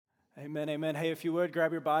Amen, amen. Hey, if you would,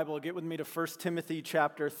 grab your Bible, get with me to 1 Timothy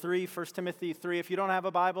chapter 3. 1 Timothy 3. If you don't have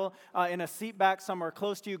a Bible, in a seat back somewhere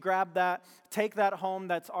close to you, grab that. Take that home.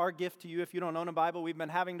 That's our gift to you. If you don't own a Bible, we've been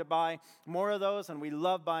having to buy more of those, and we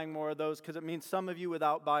love buying more of those because it means some of you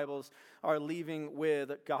without Bibles are leaving with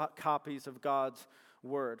copies of God's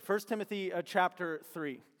Word. 1 Timothy chapter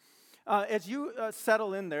 3. As you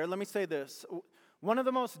settle in there, let me say this. One of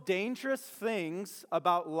the most dangerous things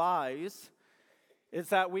about lies is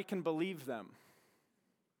that we can believe them.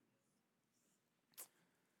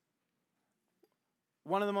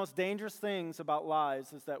 One of the most dangerous things about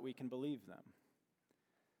lies is that we can believe them.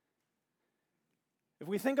 If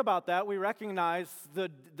we think about that, we recognize the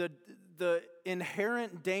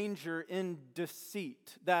inherent danger in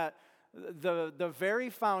deceit, that the very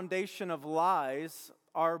foundation of lies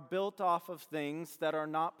are built off of things that are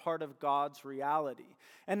not part of God's reality.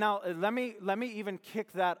 And now let me even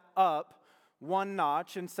kick that up one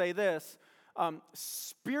notch and say this.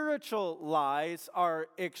 Spiritual lies are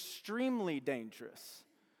extremely dangerous.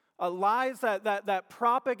 Lies that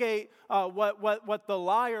propagate what the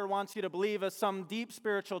liar wants you to believe as some deep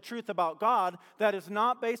spiritual truth about God that is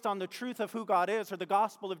not based on the truth of who God is or the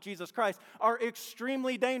gospel of Jesus Christ are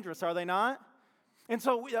extremely dangerous, are they not? And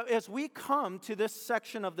so as we come to this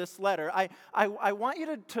section of this letter, I want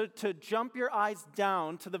you to jump your eyes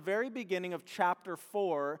down to the very beginning of chapter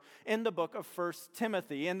 4 in the book of 1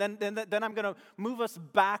 Timothy. And then I'm going to move us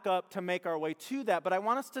back up to make our way to that. But I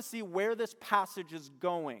want us to see where this passage is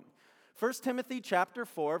going. 1 Timothy chapter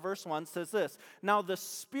 4, verse 1 says this. Now the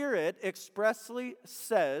Spirit expressly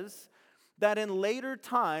says that in later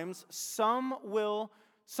times some will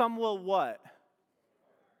what?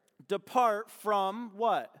 Depart from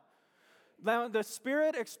what? Now, the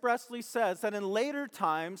Spirit expressly says that in later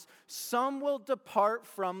times, some will depart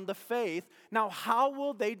from the faith. Now, how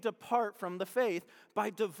will they depart from the faith? By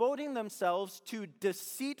devoting themselves to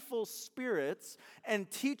deceitful spirits and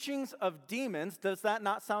teachings of demons. Does that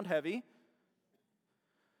not sound heavy?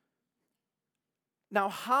 Now,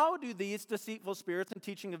 how do these deceitful spirits and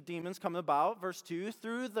teaching of demons come about? Verse 2,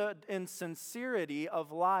 through the insincerity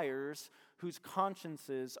of liars whose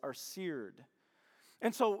consciences are seared.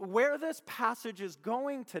 And so where this passage is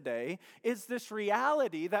going today is this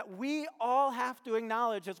reality that we all have to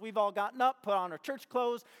acknowledge as we've all gotten up, put on our church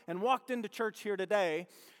clothes, and walked into church here today,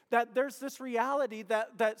 that there's this reality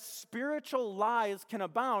that spiritual lies can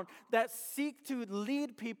abound that seek to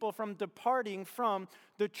lead people from departing from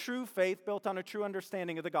the true faith built on a true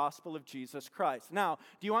understanding of the gospel of Jesus Christ. Now,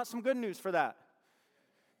 do you want some good news for that?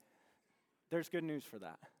 There's good news for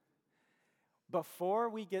that. Before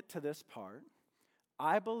we get to this part,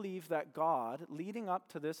 I believe that God, leading up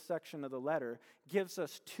to this section of the letter, gives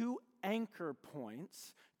us two anchor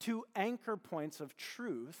points of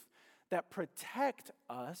truth that protect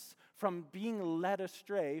us from being led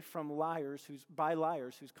astray from liars by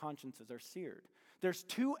liars whose consciences are seared. There's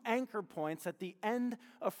two anchor points at the end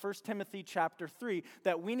of 1 Timothy chapter 3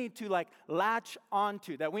 that we need to latch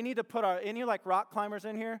onto, that we need to put any rock climbers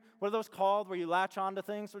in here? What are those called where you latch onto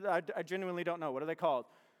things? I genuinely don't know. What are they called?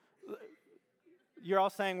 You're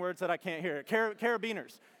all saying words that I can't hear.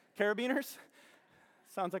 Carabiners. Carabiners?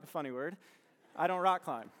 Sounds like a funny word. I don't rock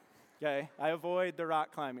climb. Okay, I avoid the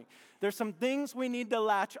rock climbing. There's some things we need to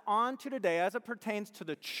latch on to today as it pertains to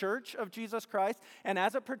the church of Jesus Christ and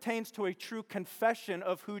as it pertains to a true confession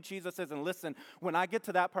of who Jesus is. And listen, when I get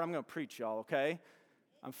to that part, I'm going to preach, y'all, okay?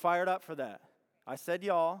 I'm fired up for that. I said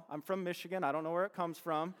y'all. I'm from Michigan. I don't know where it comes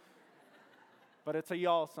from, but it's a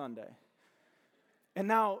y'all Sunday. And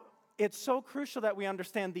now, it's so crucial that we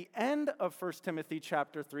understand the end of 1 Timothy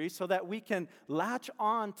chapter 3 so that we can latch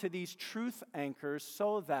on to these truth anchors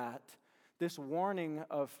so that this warning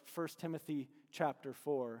of 1 Timothy chapter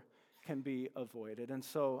 4 can be avoided. And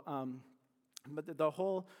so, but the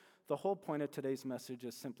whole point of today's message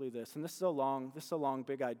is simply this, and this is a long,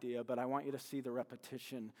 big idea, but I want you to see the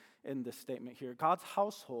repetition in this statement here. God's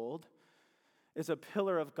household is a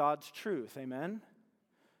pillar of God's truth, amen?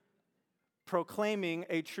 Proclaiming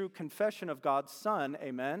a true confession of God's Son,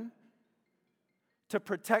 amen, to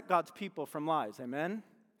protect God's people from lies, amen?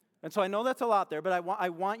 And so I know that's a lot there, but I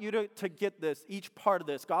want you to get this, each part of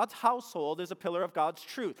this. God's household is a pillar of God's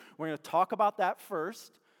truth. We're going to talk about that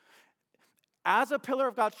first. As a pillar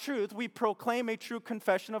of God's truth, we proclaim a true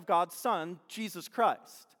confession of God's Son, Jesus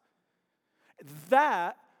Christ.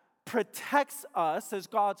 That protects us as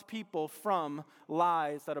God's people from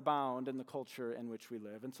lies that abound in the culture in which we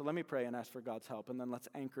live. And so let me pray and ask for God's help, and then let's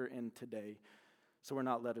anchor in today so we're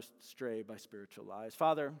not led astray by spiritual lies.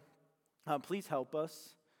 Father, please help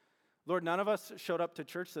us. Lord, none of us showed up to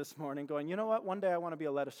church this morning going, you know what, one day I want to be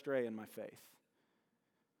led astray in my faith.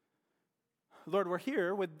 Lord, we're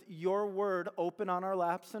here with your word open on our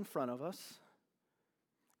laps in front of us,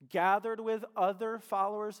 gathered with other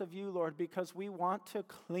followers of you, Lord, because we want to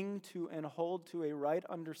cling to and hold to a right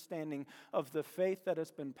understanding of the faith that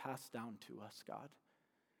has been passed down to us,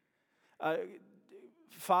 God.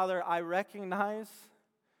 Father, I recognize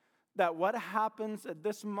that what happens at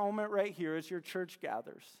this moment right here as your church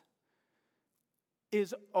gathers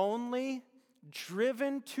is only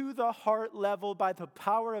driven to the heart level by the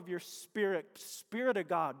power of your Spirit. Spirit of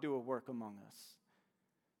God, do a work among us.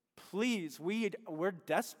 Please, we're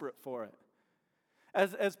desperate for it.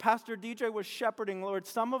 As Pastor DJ was shepherding, Lord,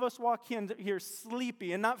 some of us walk in here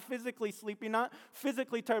sleepy, and not physically sleepy, not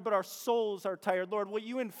physically tired, but our souls are tired. Lord, will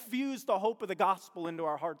you infuse the hope of the gospel into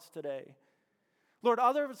our hearts today? Lord,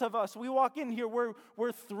 others of us, we walk in here,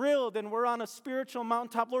 we're thrilled and we're on a spiritual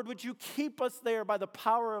mountaintop. Lord, would you keep us there by the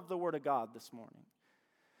power of the Word of God this morning?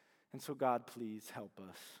 And so, God, please help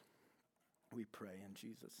us. We pray in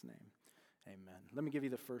Jesus' name. Amen. Let me give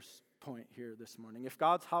you the first point here this morning. If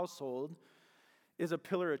God's household is a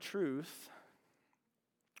pillar of truth,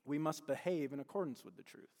 we must behave in accordance with the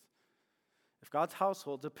truth. If God's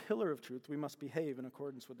household is a pillar of truth, we must behave in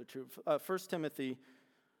accordance with the truth. 1 Timothy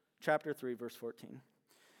chapter 3, verse 14.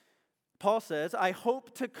 Paul says, I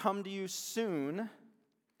hope to come to you soon,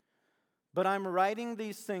 but I'm writing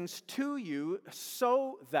these things to you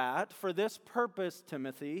so that, for this purpose,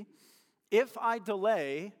 Timothy, if I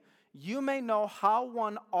delay, you may know how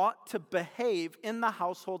one ought to behave in the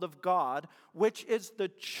household of God, which is the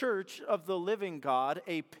church of the living God,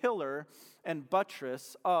 a pillar and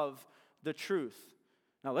buttress of the truth.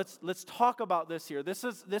 Now let's talk about this here. This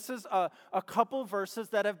is a couple verses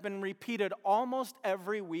that have been repeated almost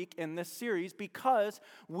every week in this series because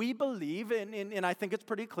we believe, and I think it's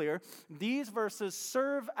pretty clear, these verses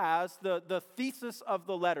serve as the thesis of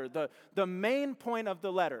the letter, the main point of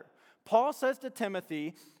the letter. Paul says to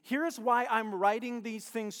Timothy, here's why I'm writing these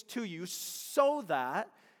things to you, so that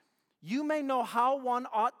you may know how one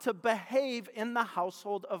ought to behave in the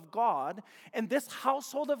household of God. And this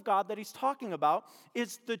household of God that he's talking about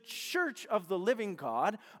is the church of the living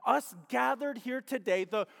God, us gathered here today,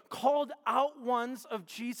 the called out ones of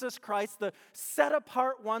Jesus Christ, the set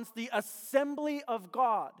apart ones, the assembly of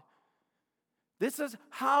God. This is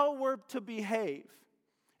how we're to behave.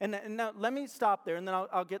 And now let me stop there, and then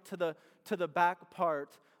I'll get to the back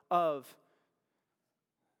part of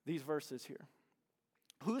these verses here.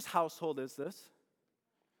 Whose household is this?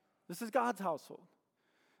 This is God's household.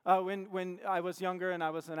 When I was younger and I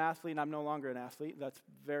was an athlete, and I'm no longer an athlete, that's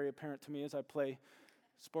very apparent to me as I play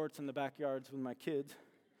sports in the backyards with my kids.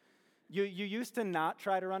 You used to not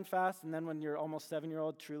try to run fast, and then when your almost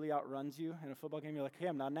 7-year-old truly outruns you in a football game, you're like, hey,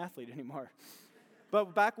 I'm not an athlete anymore.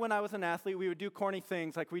 But back when I was an athlete, we would do corny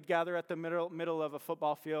things, like we'd gather at the middle of a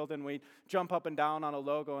football field, and we'd jump up and down on a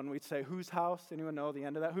logo, and we'd say, whose house? Anyone know the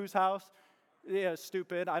end of that? Whose house? Yeah,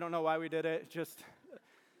 stupid. I don't know why we did it. Just,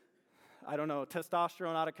 I don't know,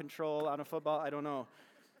 testosterone out of control on a football. I don't know.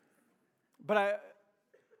 But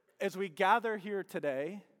as we gather here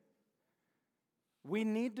today, we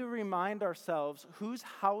need to remind ourselves, whose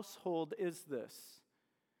household is this?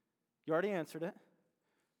 You already answered it.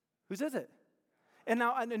 Whose is it? And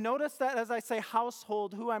now notice that as I say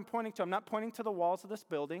household, who I'm pointing to, I'm not pointing to the walls of this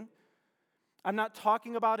building. I'm not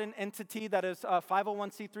talking about an entity that is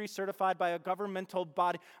 501c3 certified by a governmental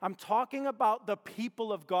body. I'm talking about the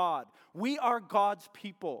people of God. We are God's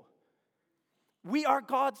people. We are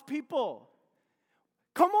God's people.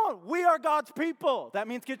 Come on, we are God's people. That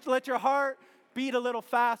means let your heart beat a little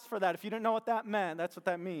fast for that. If you didn't know what that meant, that's what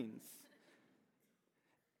that means.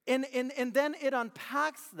 And then it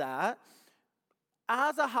unpacks that.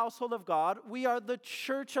 As a household of God, we are the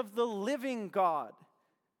church of the living God.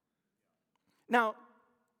 Now,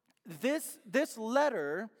 this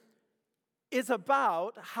letter is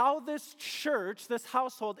about how this church, this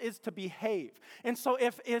household, is to behave. And so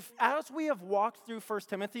if as we have walked through 1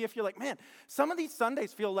 Timothy, if you're like, man, some of these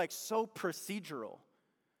Sundays feel like so procedural,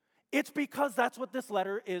 it's because that's what this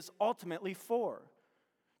letter is ultimately for.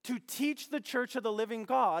 To teach the church of the living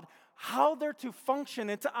God how they're to function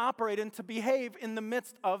and to operate and to behave in the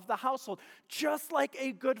midst of the household. Just like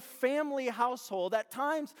a good family household, at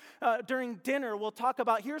times during dinner, we'll talk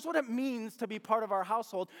about here's what it means to be part of our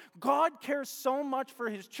household. God cares so much for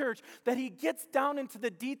his church that he gets down into the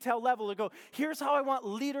detail level to go, here's how I want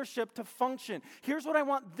leadership to function. Here's what I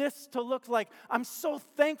want this to look like. I'm so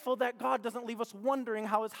thankful that God doesn't leave us wondering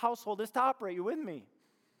how his household is to operate. You with me?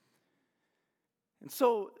 And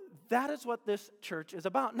so that is what this church is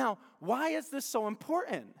about. Now, why is this so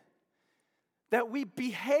important? That we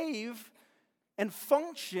behave and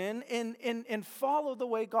function and follow the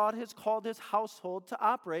way God has called his household to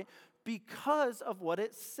operate because of what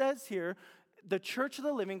it says here. The church of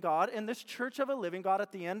the living God, and this church of a living God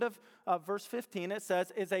at the end of verse 15, it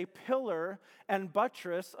says, is a pillar and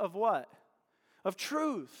buttress of what? Of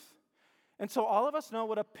truth. And so all of us know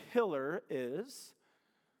what a pillar is.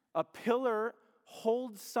 A pillar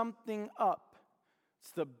holds something up.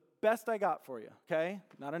 It's the best I got for you, okay?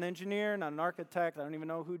 Not an engineer, not an architect. I don't even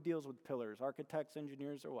know who deals with pillars, architects,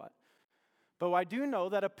 engineers, or what. But I do know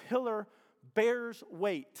that a pillar bears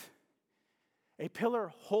weight. A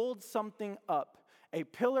pillar holds something up. A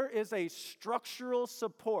pillar is a structural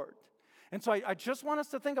support. And so I just want us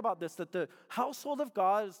to think about this, that the household of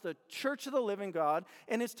God is the church of the living God,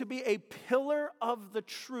 and is to be a pillar of the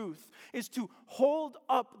truth, is to hold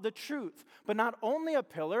up the truth. But not only a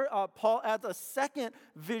pillar, Paul adds a second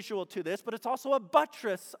visual to this, but it's also a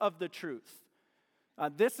buttress of the truth.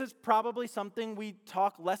 This is probably something we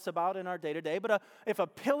talk less about in our day-to-day, but if a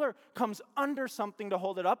pillar comes under something to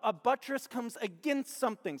hold it up, a buttress comes against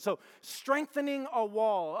something. So strengthening a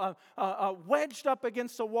wall, wedged up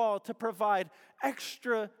against a wall to provide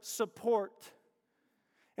extra support.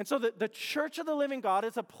 And so the church of the living God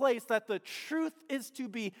is a place that the truth is to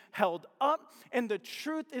be held up and the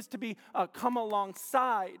truth is to be come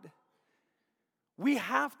alongside. We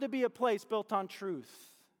have to be a place built on truth.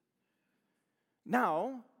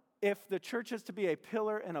 Now, if the church is to be a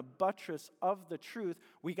pillar and a buttress of the truth,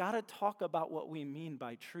 we got to talk about what we mean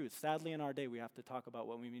by truth. Sadly, in our day, we have to talk about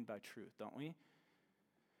what we mean by truth, don't we?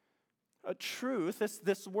 A truth,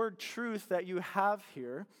 this word truth that you have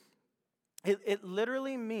here, it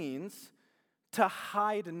literally means to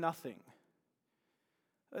hide nothing.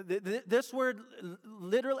 This word,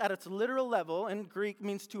 literal at its literal level in Greek,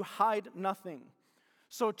 means to hide nothing.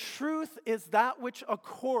 So truth is that which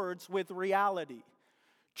accords with reality.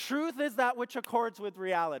 Truth is that which accords with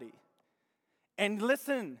reality. And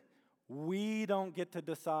listen, we don't get to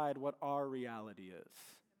decide what our reality is.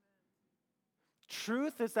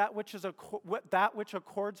 Truth is that which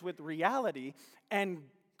accords with reality, and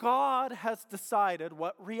God has decided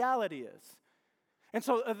what reality is. And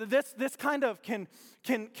so this kind of can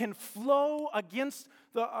flow against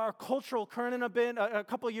our cultural current in a bit. A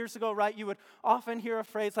couple of years ago, right, you would often hear a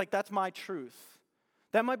phrase like, that's my truth.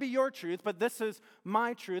 That might be your truth, but this is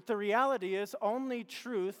my truth. The reality is only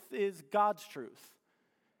truth is God's truth.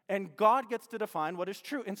 And God gets to define what is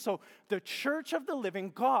true. And so the church of the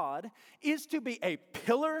living God is to be a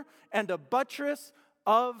pillar and a buttress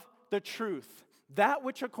of the truth. That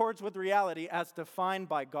which accords with reality as defined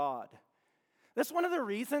by God. That's one of the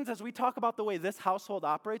reasons as we talk about the way this household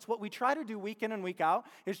operates, what we try to do week in and week out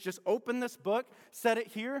is just open this book, set it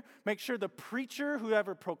here, make sure the preacher,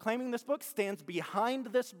 whoever proclaiming this book, stands behind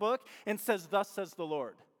this book and says, thus says the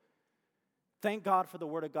Lord. Thank God for the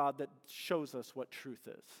word of God that shows us what truth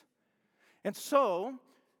is. And so,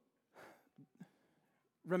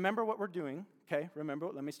 remember what we're doing, okay?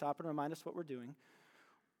 Let me stop and remind us what we're doing.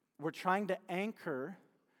 We're trying to anchor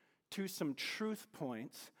to some truth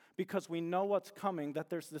points because we know what's coming, that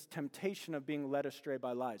there's this temptation of being led astray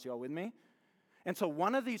by lies. You all with me? And so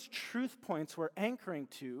one of these truth points we're anchoring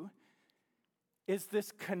to is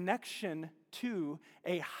this connection to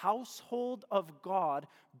a household of God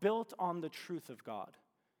built on the truth of God.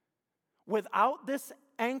 Without this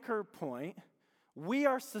anchor point, we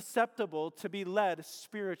are susceptible to be led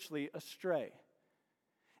spiritually astray.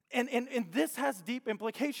 And this has deep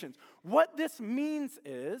implications. What this means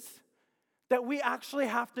is that we actually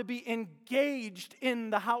have to be engaged in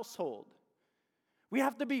the household. We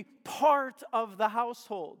have to be part of the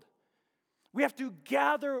household. We have to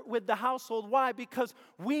gather with the household. Why? Because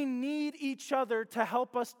we need each other to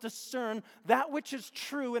help us discern that which is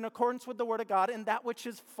true in accordance with the Word of God and that which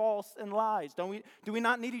is false and lies. Do we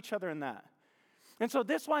not need each other in that? And so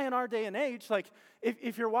this is why in our day and age, like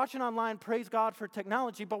if you're watching online, praise God for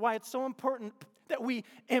technology, but why it's so important that we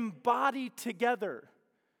embody together.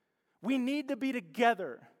 We need to be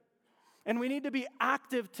together, and we need to be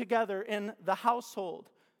active together in the household,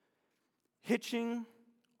 hitching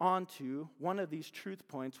onto one of these truth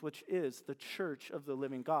points, which is the church of the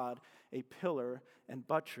living God, a pillar and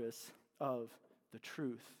buttress of the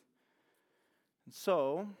truth. And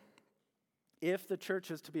so, if the church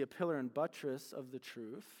is to be a pillar and buttress of the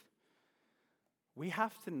truth, we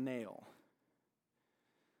have to nail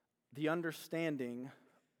the understanding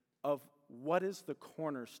of what is the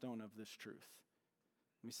cornerstone of this truth.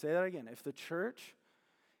 Let me say that again. If the church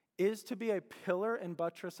is to be a pillar and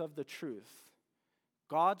buttress of the truth,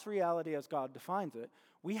 God's reality as God defines it,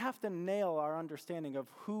 we have to nail our understanding of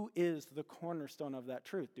who is the cornerstone of that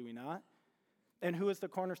truth, do we not? And who is the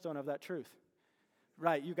cornerstone of that truth?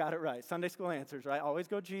 Right, you got it right. Sunday school answers, right? Always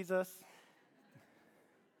go Jesus.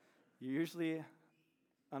 You're usually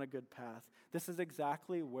on a good path. This is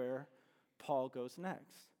exactly where Paul goes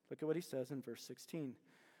next. Look at what he says in verse 16.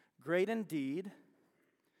 Great indeed,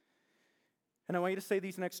 and I want you to say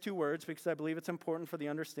these next two words because I believe it's important for the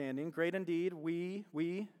understanding. Great indeed, we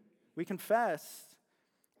confess,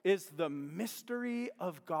 is the mystery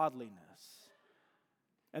of godliness.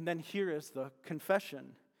 And then here is the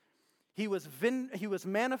confession. He was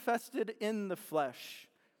manifested in the flesh,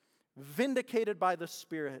 vindicated by the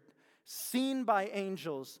Spirit, seen by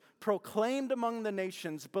angels, proclaimed among the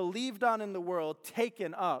nations, believed on in the world,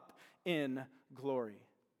 taken up in glory.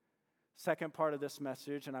 Second part of this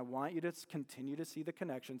message, and I want you to continue to see the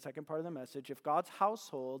connection. Second part of the message, if God's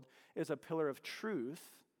household is a pillar of truth,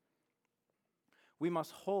 we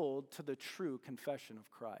must hold to the true confession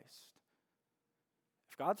of Christ.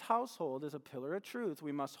 If God's household is a pillar of truth,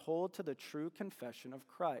 we must hold to the true confession of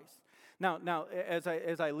Christ. Now, as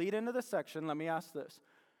I lead into this section, let me ask this.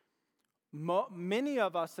 Many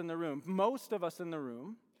of us in the room, most of us in the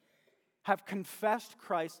room, have confessed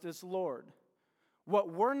Christ as Lord. What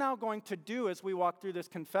we're now going to do as we walk through this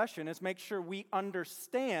confession is make sure we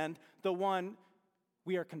understand the one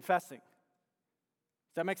we are confessing.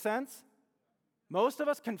 Does that make sense? Most of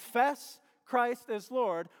us confess Christ as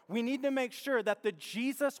Lord. We need to make sure that the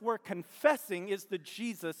Jesus we're confessing is the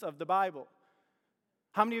Jesus of the Bible.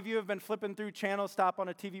 How many of you have been flipping through channels, stop on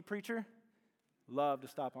a TV preacher? Love to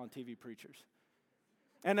stop on TV preachers.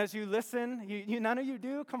 And as you listen, none of you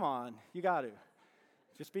do? Come on, you got to.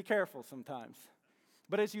 Just be careful sometimes.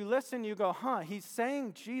 But as you listen, you go, he's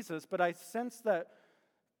saying Jesus, but I sense that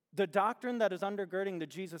the doctrine that is undergirding the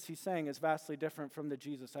Jesus he's saying is vastly different from the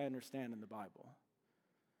Jesus I understand in the Bible.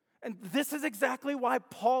 And this is exactly why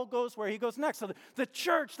Paul goes where he goes next. So the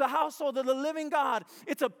church, the household of the living God,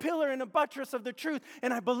 it's a pillar and a buttress of the truth.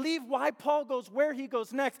 And I believe why Paul goes where he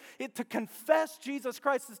goes next, to confess Jesus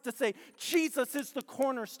Christ is to say Jesus is the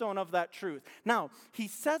cornerstone of that truth. Now, he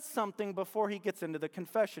says something before he gets into the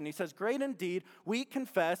confession. He says, great indeed, we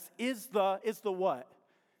confess is the what?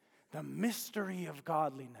 The mystery of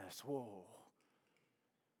godliness. Whoa.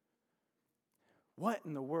 What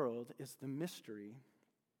in the world is the mystery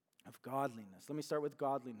of godliness? Let me start with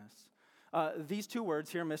godliness. These two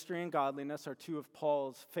words here, mystery and godliness, are two of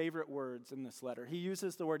Paul's favorite words in this letter. He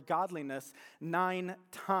uses the word godliness 9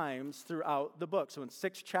 times throughout the book. So in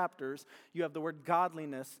 6 chapters, you have the word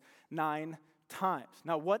godliness 9 times.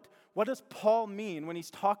 Now, what does Paul mean when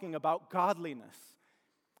he's talking about godliness?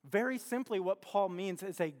 Very simply, what Paul means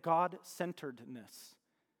is a God-centeredness.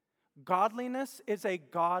 Godliness is a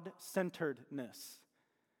God-centeredness.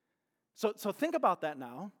 So think about that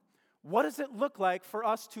now. What does it look like for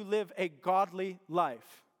us to live a godly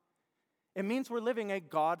life? It means we're living a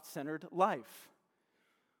God-centered life.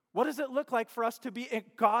 What does it look like for us to be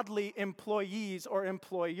godly employees or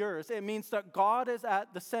employers? It means that God is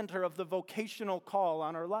at the center of the vocational call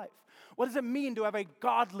on our life. What does it mean to have a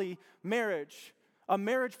godly marriage? A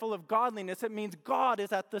marriage full of godliness, it means God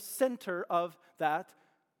is at the center of that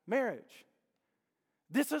marriage.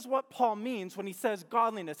 This is what Paul means when he says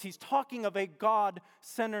godliness. He's talking of a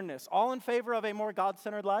God-centeredness. All in favor of a more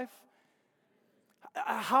God-centered life?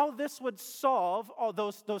 How this would solve all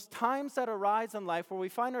those times that arise in life where we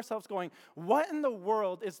find ourselves going, what in the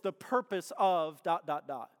world is the purpose of ...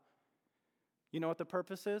 You know what the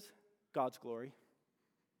purpose is? God's glory.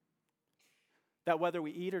 That whether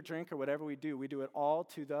we eat or drink or whatever we do it all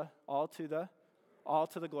to the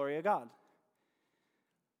glory of God.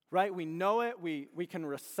 Right? We know it, we can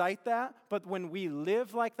recite that, but when we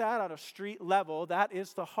live like that at a street level, that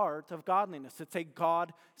is the heart of godliness. It's a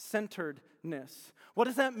God-centeredness. What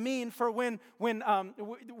does that mean for when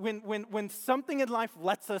something in life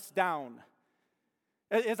lets us down?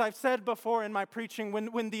 As I've said before in my preaching,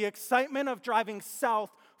 when the excitement of driving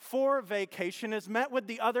south for vacation is met with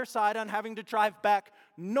the other side on having to drive back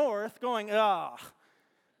north, going, it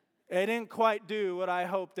didn't quite do what I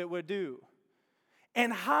hoped it would do.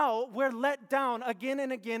 And how we're let down again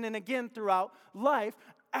and again and again throughout life.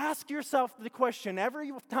 Ask yourself the question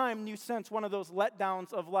every time you sense one of those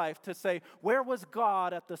letdowns of life to say, where was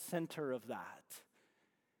God at the center of that?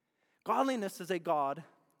 Godliness is a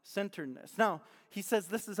God-centeredness. Now, he says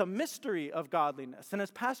this is a mystery of godliness. And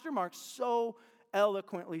as Pastor Mark so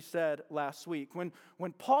eloquently said last week, when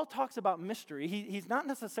Paul talks about mystery, he's not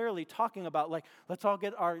necessarily talking about like, let's all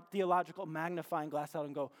get our theological magnifying glass out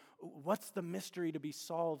and go, what's the mystery to be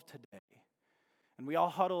solved today? And we all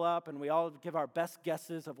huddle up and we all give our best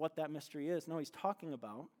guesses of what that mystery is. No, he's talking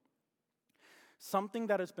about something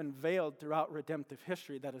that has been veiled throughout redemptive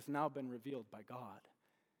history that has now been revealed by God.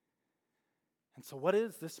 And so what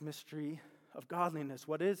is this mystery of godliness?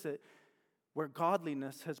 What is it where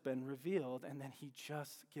godliness has been revealed? And then he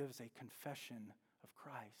just gives a confession of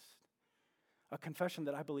Christ. A confession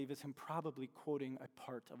that I believe is him probably quoting a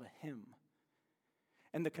part of a hymn.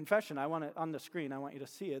 And the confession, on the screen, I want you to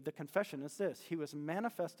see it. The confession is this: he was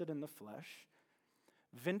manifested in the flesh,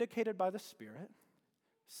 vindicated by the Spirit,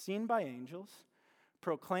 seen by angels,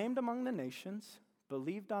 proclaimed among the nations,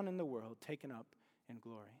 believed on in the world, taken up in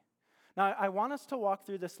glory. Now, I want us to walk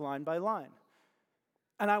through this line by line.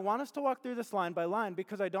 And I want us to walk through this line by line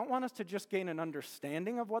because I don't want us to just gain an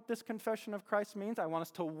understanding of what this confession of Christ means. I want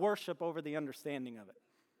us to worship over the understanding of it.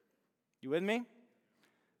 You with me?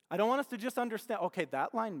 I don't want us to just understand, okay,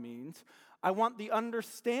 that line means. I want the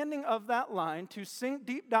understanding of that line to sink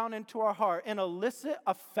deep down into our heart and elicit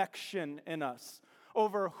affection in us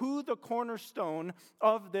over who the cornerstone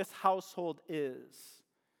of this household is.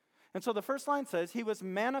 And so the first line says, he was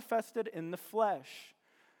manifested in the flesh.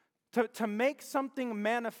 To make something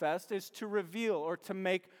manifest is to reveal or to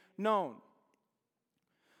make known.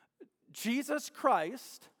 Jesus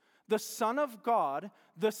Christ, the Son of God,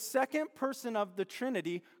 the second person of the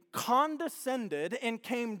Trinity, condescended and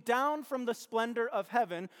came down from the splendor of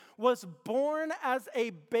heaven, was born as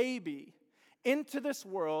a baby into this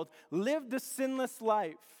world, lived a sinless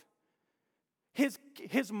life.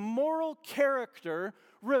 His moral character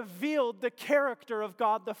revealed the character of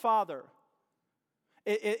God the Father.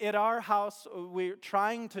 At our house, we're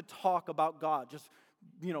trying to talk about God, just,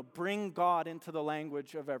 bring God into the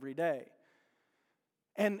language of every day.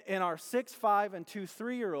 And our 6, 5, and 2,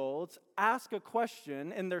 3-year-olds ask a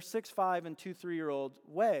question in their 6, 5, and 2, 3-year-old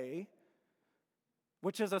way,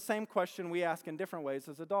 which is the same question we ask in different ways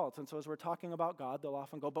as adults. And so as we're talking about God, they'll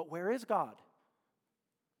often go, but where is God?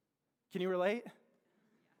 Can you relate?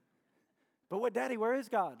 But what, Daddy, where is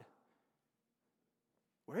God?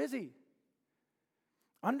 Where is he?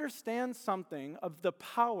 Understand something of the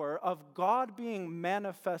power of God being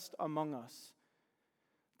manifest among us.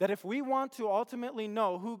 That if we want to ultimately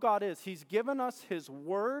know who God is, he's given us his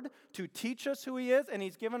word to teach us who he is, and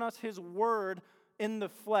he's given us his word in the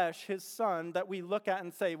flesh, his Son, that we look at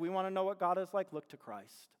and say, we want to know what God is like, look to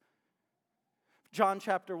Christ. John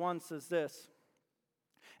chapter 1 says this: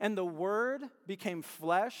 and the Word became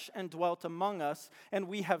flesh and dwelt among us, and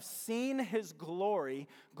we have seen his glory.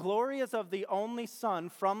 Glory is of the only Son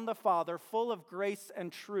from the Father, full of grace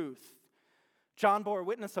and truth. John bore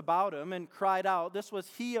witness about him and cried out, this was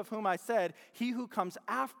he of whom I said, he who comes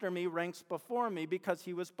after me ranks before me, because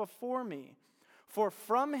he was before me. For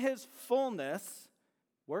from his fullness,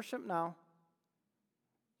 worship now.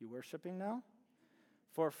 You worshiping now?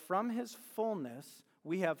 For from his fullness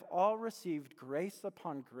we have all received grace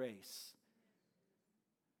upon grace.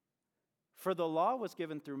 For the law was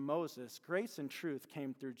given through Moses, grace and truth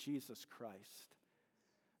came through Jesus Christ.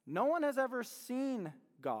 No one has ever seen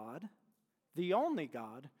God, the only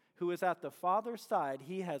God, who is at the Father's side.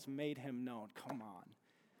 He has made him known. Come on.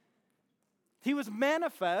 He was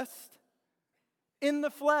manifest in the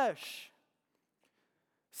flesh.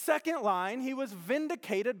 Second line, he was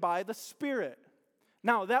vindicated by the Spirit.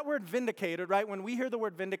 Now, that word vindicated, right, when we hear the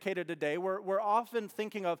word vindicated today, we're often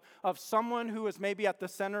thinking of someone who is maybe at the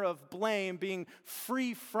center of blame being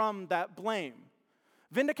free from that blame.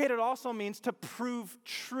 Vindicated also means to prove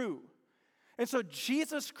true. And so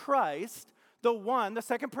Jesus Christ, the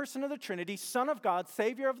second person of the Trinity, Son of God,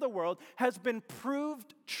 Savior of the world, has been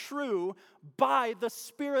proved true by the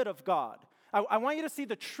Spirit of God. I want you to see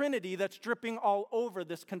the Trinity that's dripping all over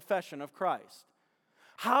this confession of Christ.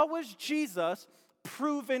 How was Jesus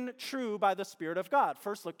proven true by the Spirit of God?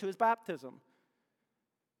 First, look to his baptism.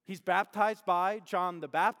 He's baptized by John the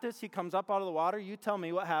Baptist. He comes up out of the water. You tell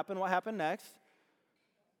me what happened. What happened next?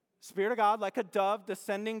 Spirit of God, like a dove,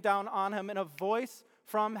 descending down on him, and a voice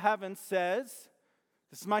from heaven says,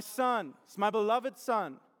 this is my Son, this is my beloved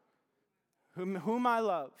Son, whom I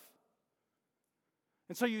love.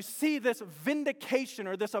 And so you see this vindication,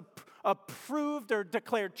 or this approved or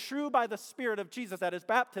declared true by the Spirit of Jesus at his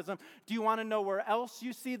baptism. Do you want to know where else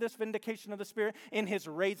you see this vindication of the Spirit? In his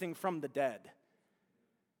raising from the dead.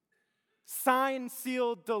 Signed,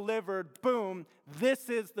 sealed, delivered, boom, this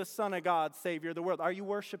is the Son of God, Savior of the world. Are you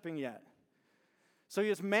worshiping yet? So he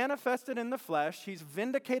is manifested in the flesh, he's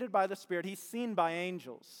vindicated by the Spirit, he's seen by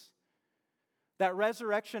angels. That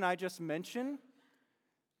resurrection I just mentioned,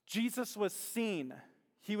 Jesus was seen.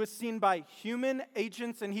 He was seen by human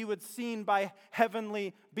agents, and he was seen by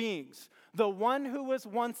heavenly beings. The one who was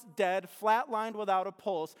once dead, flatlined without a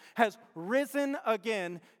pulse, has risen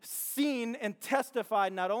again, seen and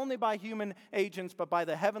testified not only by human agents, but by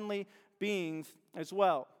the heavenly beings as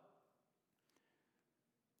well.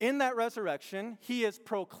 In that resurrection, he is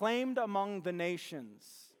proclaimed among the nations.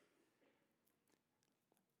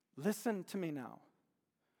 Listen to me now.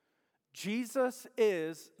 Jesus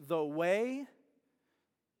is the way,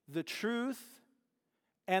 the truth,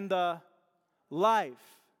 and the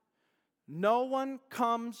life. No one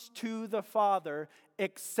comes to the Father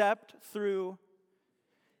except through.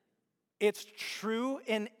 It's true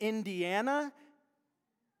in Indiana,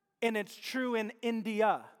 and it's true in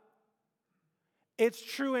India. It's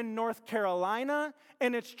true in North Carolina,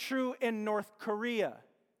 and it's true in North Korea.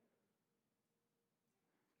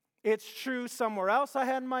 It's true somewhere else I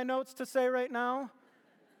had in my notes to say right now,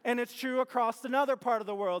 and it's true across another part of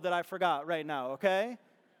the world that I forgot right now, okay?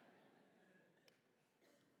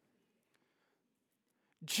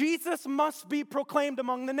 Jesus must be proclaimed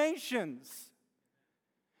among the nations.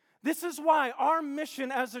 This is why our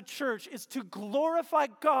mission as a church is to glorify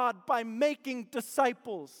God by making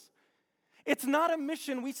disciples. It's not a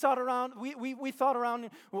mission we thought around,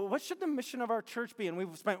 well, what should the mission of our church be? And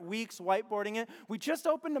we've spent weeks whiteboarding it. We just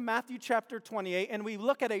opened to Matthew chapter 28, and we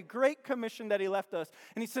look at a great commission that he left us.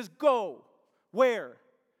 And he says, go. Where?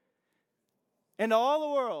 Into all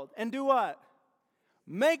the world. And do what?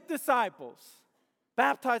 Make disciples,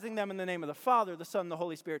 baptizing them in the name of the Father, the Son, and the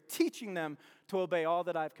Holy Spirit, teaching them to obey all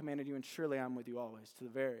that I've commanded you, and surely I'm with you always to the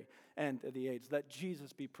very end of the age. Let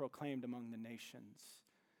Jesus be proclaimed among the nations.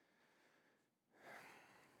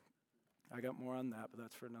 I got more on that, but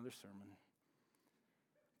that's for another sermon.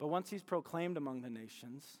 But once he's proclaimed among the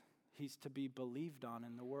nations, he's to be believed on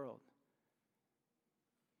in the world.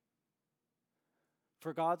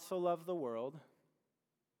 For God so loved the world,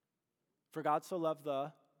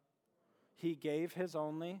 he gave his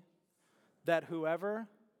only, that whoever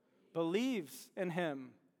believes in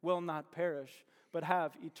him will not perish, but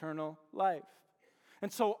have eternal life. And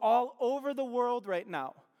so all over the world right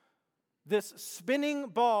now, this spinning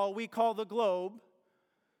ball we call the globe,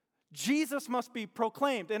 Jesus must be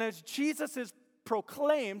proclaimed. And as Jesus is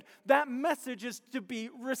proclaimed, that message is to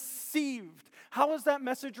be received. How is that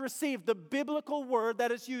message received? The biblical word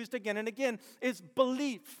that is used again and again is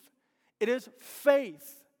belief. It is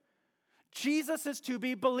faith. Jesus is to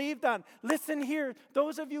be believed on. Listen here,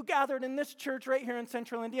 those of you gathered in this church right here in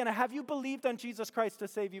Central Indiana, have you believed on Jesus Christ to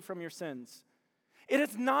save you from your sins? It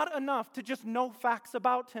is not enough to just know facts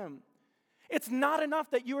about him. It's not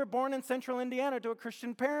enough that you were born in Central Indiana to a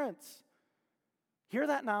Christian parents. Hear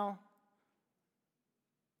that now.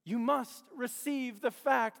 You must receive the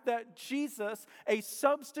fact that Jesus, a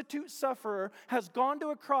substitute sufferer, has gone to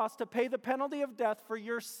a cross to pay the penalty of death for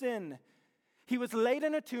your sin. He was laid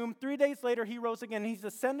in a tomb. 3 days later, he rose again. He's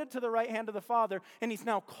ascended to the right hand of the Father, and he's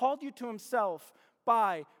now called you to himself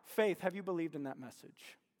by faith. Have you believed in that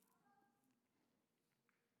message?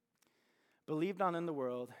 Believed on in the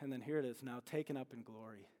world, and then here it is now, taken up in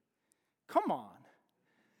glory. Come on.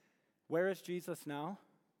 Where is Jesus now?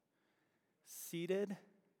 Seated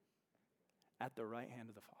at the right hand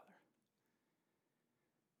of the Father.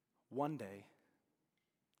 One day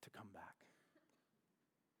to come back.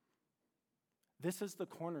 This is the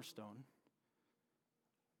cornerstone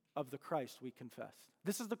of the Christ we confess.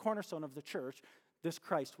 This is the cornerstone of the church, this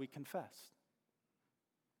Christ we confess.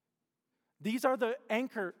 These are the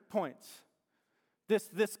anchor points.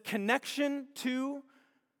 This connection to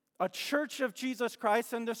a church of Jesus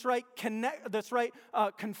Christ and this right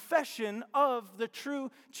confession of the true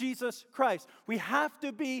Jesus Christ. We have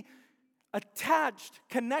to be attached,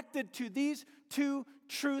 connected to these two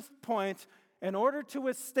truth points in order to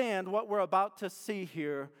withstand what we're about to see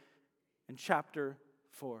here in chapter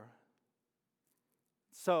 4.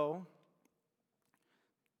 So,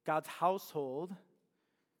 God's household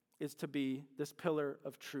is to be this pillar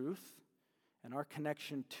of truth. And our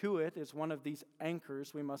connection to it is one of these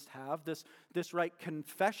anchors we must have. This right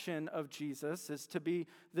confession of Jesus is to be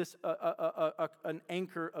this an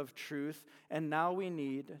anchor of truth. And now we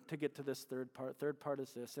need to get to this third part. Third part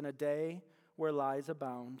is this: in a day where lies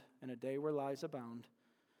abound,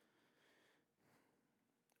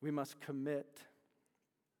 we must commit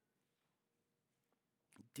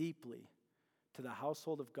deeply to the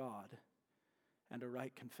household of God and a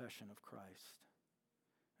right confession of Christ.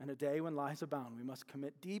 In a day when lies abound, we must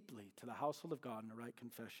commit deeply to the household of God and a right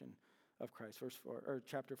confession of Christ.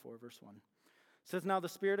 Chapter 4, verse 1. It says, now the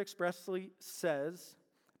Spirit expressly says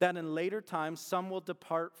that in later times some will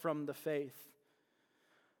depart from the faith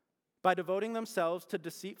by devoting themselves to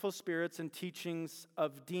deceitful spirits and teachings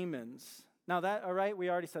of demons. Now that, all right, we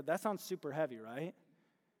already said that sounds super heavy, right?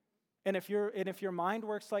 And if your mind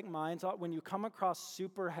works like mine, when you come across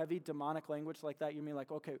super heavy demonic language like that, you mean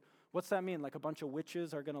like, okay, what's that mean? Like a bunch of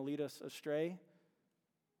witches are going to lead us astray?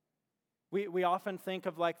 We often think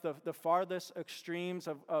of like the farthest extremes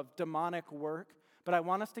of demonic work, but I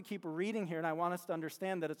want us to keep reading here, and I want us to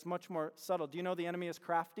understand that it's much more subtle. Do you know the enemy is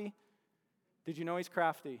crafty? Did you know he's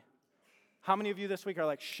crafty? How many of you this week are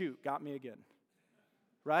like, shoot, got me again?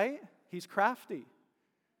 Right? He's crafty.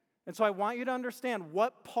 And so I want you to understand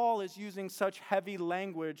what Paul is using such heavy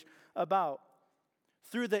language about.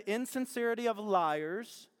 Through the insincerity of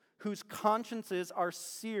liars whose consciences are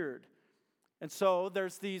seared. And so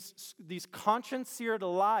there's these conscience-seared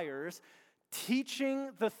liars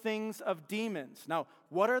teaching the things of demons. Now,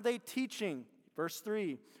 what are they teaching? Verse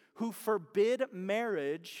 3, who forbid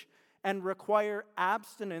marriage and require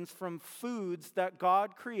abstinence from foods that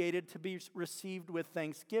God created to be received with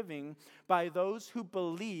thanksgiving by those who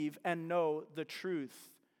believe and know the truth.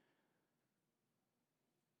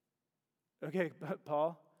 Okay, but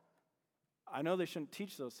Paul, I know they shouldn't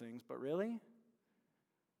teach those things, but really?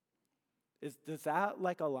 Does that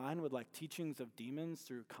like align with like teachings of demons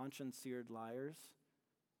through conscience-seared liars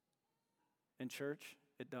in church?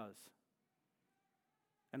 It does.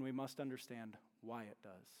 And we must understand why it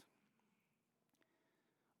does.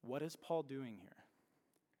 What is Paul doing here?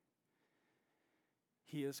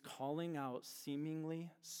 He is calling out seemingly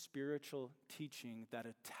spiritual teaching that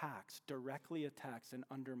directly attacks and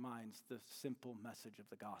undermines the simple message of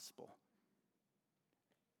the gospel.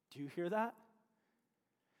 Do you hear that?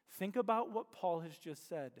 Think about what Paul has just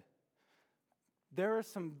said. There is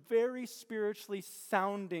some very spiritually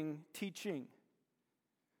sounding teaching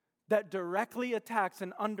that directly attacks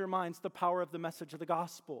and undermines the power of the message of the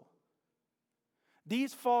gospel.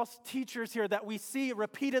 These false teachers here that we see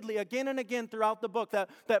repeatedly again and again throughout the book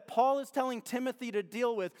that Paul is telling Timothy to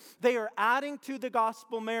deal with, they are adding to the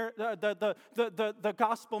gospel the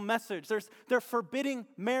gospel message. They're forbidding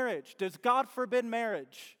marriage. Does God forbid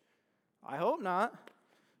marriage? I hope not.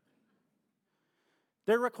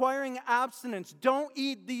 They're requiring abstinence. Don't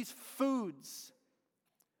eat these foods.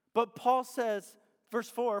 But Paul says, verse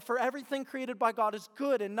 4, for everything created by God is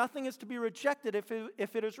good, and nothing is to be rejected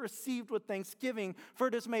if it is received with thanksgiving, for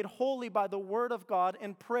it is made holy by the word of God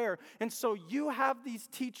and prayer. And so you have these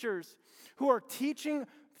teachers who are teaching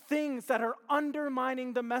things that are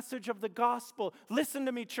undermining the message of the gospel. Listen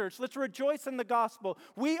to me, church. Let's rejoice in the gospel.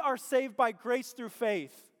 We are saved by grace through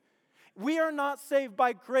faith. We are not saved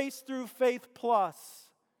by grace through faith plus.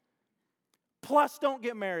 Plus don't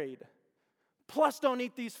get married. Plus don't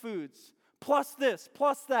eat these foods. Plus this,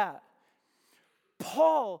 plus that.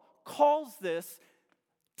 Paul calls this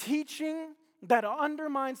teaching that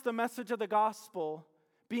undermines the message of the gospel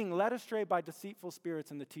being led astray by deceitful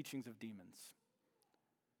spirits and the teachings of demons.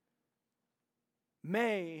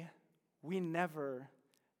 May we never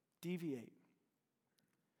deviate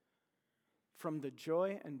from the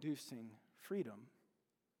joy-inducing freedom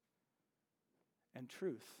and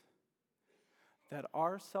truth that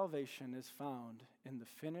our salvation is found in the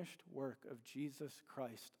finished work of Jesus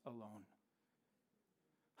Christ alone.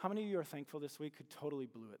 How many of you are thankful this week who totally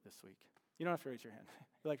blew it this week? You don't have to raise your hand.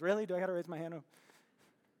 You're like, really? Do I got to raise my hand?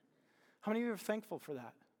 How many of you are thankful for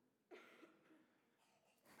that?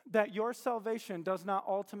 That your salvation does not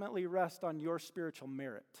ultimately rest on your spiritual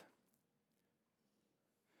merit.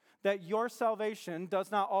 That your salvation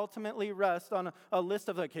does not ultimately rest on a list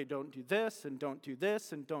of like, hey, don't do this, and don't do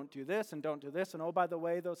this, and don't do this, and don't do this. And oh, by the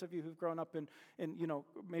way, those of you who've grown up in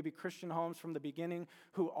maybe Christian homes from the beginning,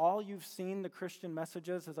 who all you've seen the Christian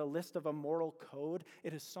messages as a list of a moral code,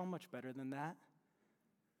 it is so much better than that.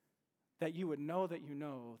 That you would know that you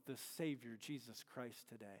know the Savior, Jesus Christ,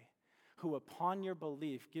 today, who upon your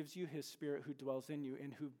belief gives you his Spirit who dwells in you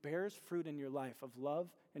and who bears fruit in your life of love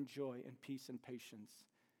and joy and peace and patience.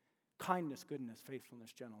 Kindness, goodness,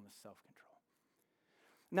 faithfulness, gentleness, self-control.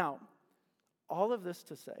 Now, all of this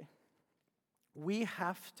to say, we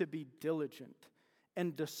have to be diligent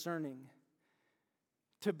and discerning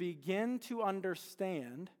to begin to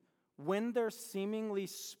understand when there's seemingly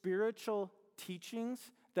spiritual teachings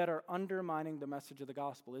that are undermining the message of the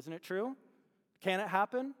gospel. Isn't it true? Can it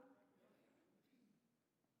happen?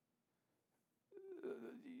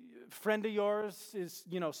 Friend of yours is,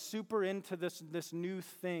 super into this new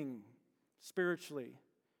thing spiritually.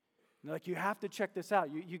 Like, you have to check this out.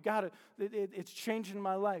 You got to, it's changing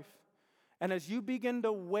my life. And as you begin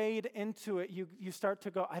to wade into it, you start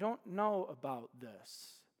to go, I don't know about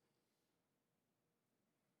this.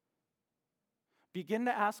 Begin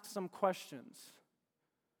to ask some questions.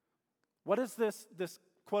 What is this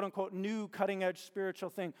quote-unquote new cutting-edge spiritual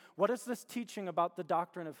thing? What is this teaching about the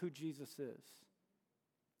doctrine of who Jesus is?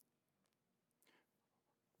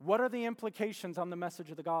 What are the implications on the message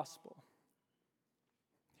of the gospel?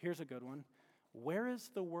 Here's a good one. Where is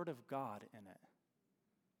the word of God in it?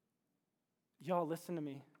 Y'all, listen to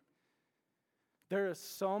me. There is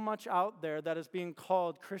so much out there that is being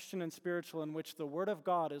called Christian and spiritual in which the Word of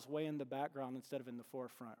God is way in the background instead of in the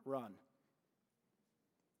forefront. Run.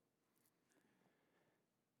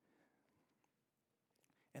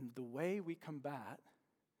 And the way we combat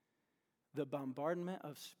the bombardment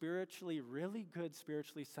of really good,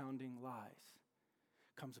 spiritually sounding lies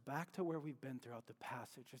comes back to where we've been throughout the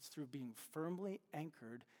passage. It's through being firmly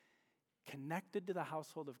anchored, connected to the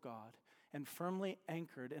household of God, and firmly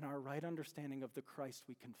anchored in our right understanding of the Christ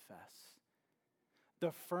we confess.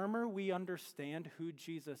 The firmer we understand who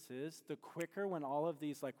Jesus is, the quicker when all of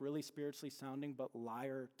these like really spiritually sounding but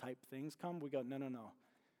liar type things come, we go, no.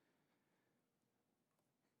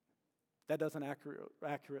 That doesn't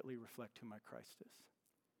accurately reflect who my Christ is.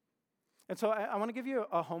 And so I want to give you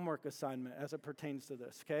a homework assignment as it pertains to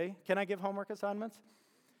this, okay? Can I give homework assignments?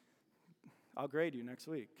 I'll grade you next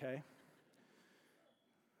week, okay?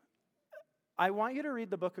 I want you to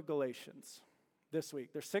read the book of Galatians this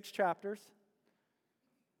week. There's 6 chapters.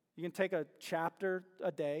 You can take a chapter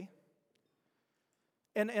a day.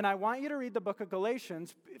 And I want you to read the book of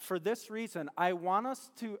Galatians for this reason. I want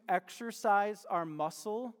us to exercise our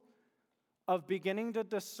muscle of beginning to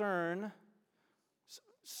discern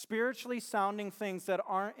spiritually sounding things that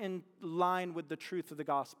aren't in line with the truth of the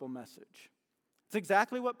gospel message. It's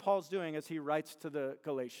exactly what Paul's doing as he writes to the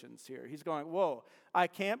Galatians here. He's going, whoa, I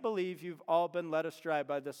can't believe you've all been led astray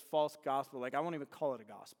by this false gospel. Like, I won't even call it a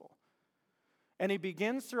gospel. And he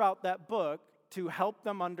begins throughout that book to help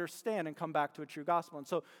them understand and come back to a true gospel. And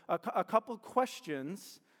so a couple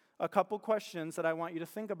questions that I want you to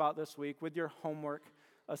think about this week with your homework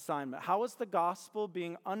assignment. How is the gospel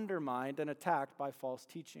being undermined and attacked by false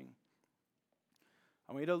teaching?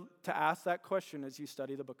 I want you to ask that question as you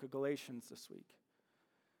study the book of Galatians this week.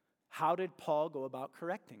 How did Paul go about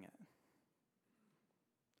correcting it?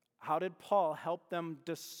 How did Paul help them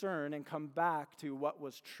discern and come back to what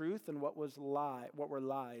was truth and what were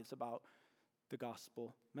lies about the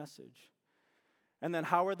gospel message? And then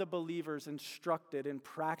how are the believers instructed in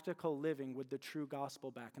practical living with the true gospel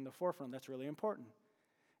back in the forefront? That's really important.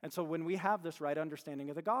 And so when we have this right understanding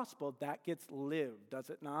of the gospel, that gets lived, does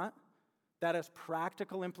it not? That has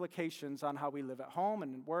practical implications on how we live at home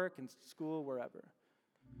and in work and school, wherever.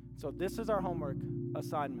 So this is our homework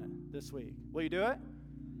assignment this week. Will you do it?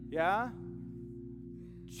 Yeah?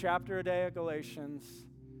 Chapter a day of Galatians.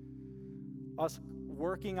 Us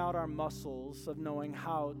working out our muscles of knowing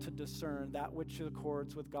how to discern that which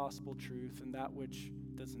accords with gospel truth and that which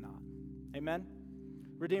does not. Amen?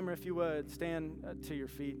 Redeemer, if you would, stand to your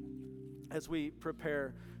feet as we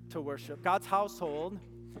prepare to worship. God's household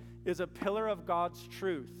is a pillar of God's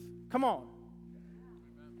truth. Come on.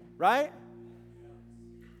 Right?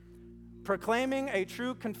 Proclaiming a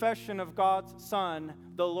true confession of God's Son,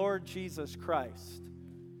 the Lord Jesus Christ,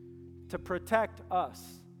 to protect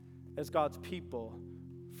us as God's people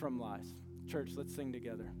from lies. Church, let's sing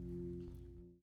together.